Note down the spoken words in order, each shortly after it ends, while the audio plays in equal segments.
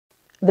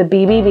The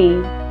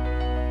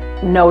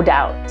BBB, no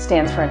doubt,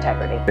 stands for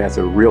integrity. That's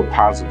a real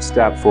positive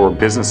step for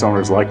business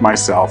owners like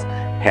myself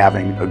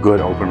having a good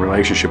open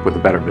relationship with the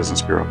Better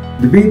Business Bureau.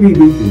 The BBB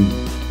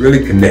can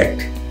really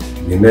connect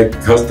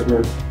the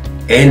customer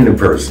and the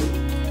person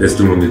that's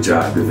doing the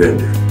job, the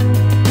vendor.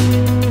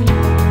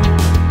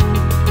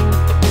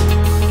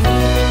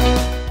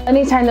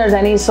 Anytime there's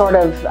any sort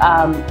of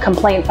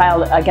complaint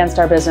filed against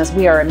our business,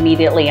 we are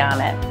immediately on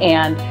it.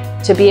 And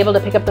to be able to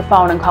pick up the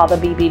phone and call the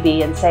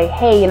BBB and say,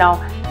 hey,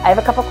 I have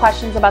a couple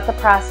questions about the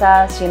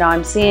process,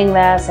 I'm seeing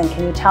this, and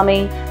can you tell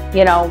me,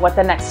 what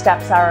the next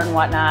steps are and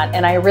whatnot.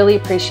 And I really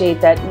appreciate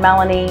that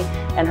Melanie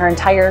and her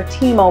entire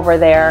team over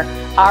there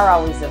are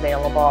always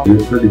available. It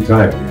was pretty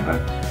timely.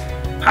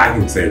 I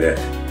can say that.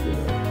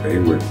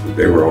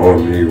 They were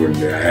on me when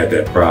I had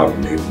that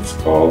problem. They was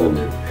calling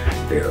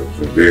and they were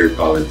very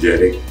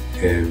apologetic,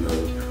 and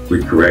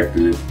we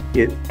corrected it.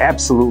 It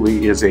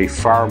absolutely is a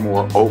far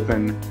more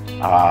open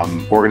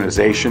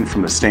organization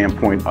from the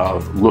standpoint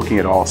of looking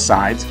at all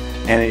sides,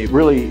 and it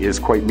really is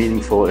quite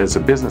meaningful as a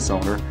business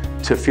owner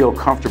to feel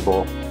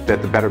comfortable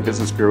that the Better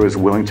Business Bureau is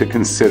willing to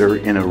consider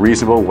in a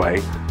reasonable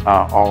way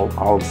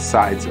all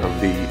sides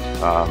of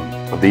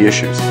the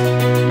issues.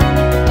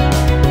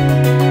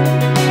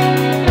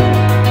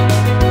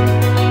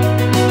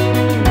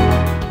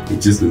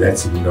 It just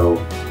lets you know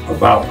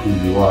about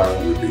who you are,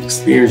 with the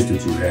experience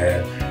that you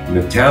have, and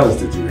the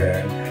talents that you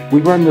have.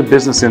 We run the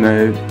business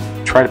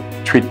try to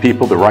treat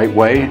people the right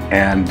way,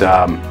 and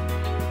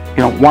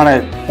want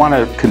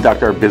to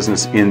conduct our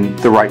business in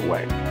the right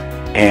way.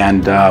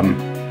 And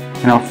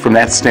from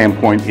that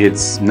standpoint,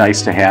 it's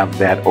nice to have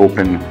that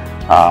open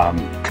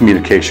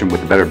communication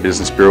with the Better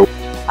Business Bureau.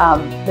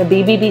 The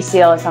BBB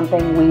seal is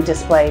something we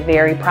display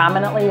very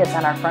prominently. It's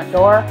on our front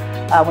door.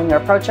 When you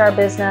approach our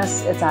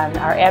business, it's on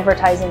our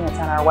advertising, it's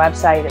on our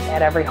website, it's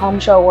at every home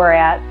show we're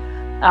at.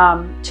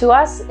 To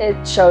us,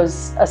 it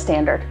shows a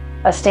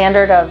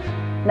standard of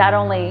not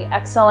only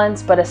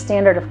excellence, but a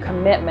standard of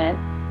commitment,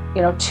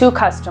 to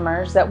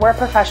customers, that we're a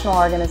professional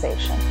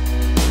organization.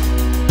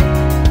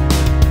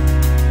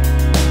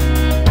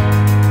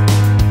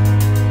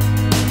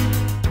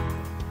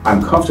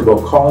 I'm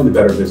comfortable calling the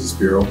Better Business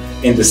Bureau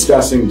and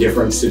discussing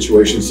different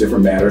situations,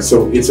 different matters.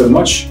 So it's a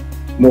much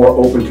more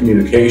open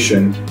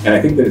communication, and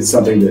I think that it's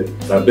something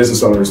that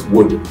business owners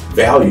would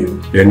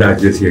value. They're not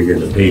just here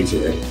getting a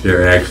paycheck,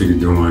 they're actually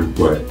doing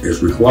what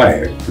is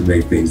required to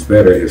make things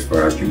better as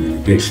far as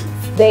communication.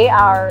 They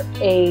are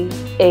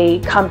a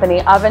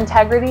company of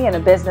integrity and a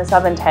business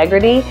of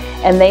integrity,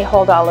 and they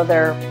hold all of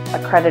their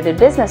accredited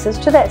businesses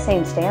to that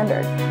same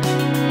standard.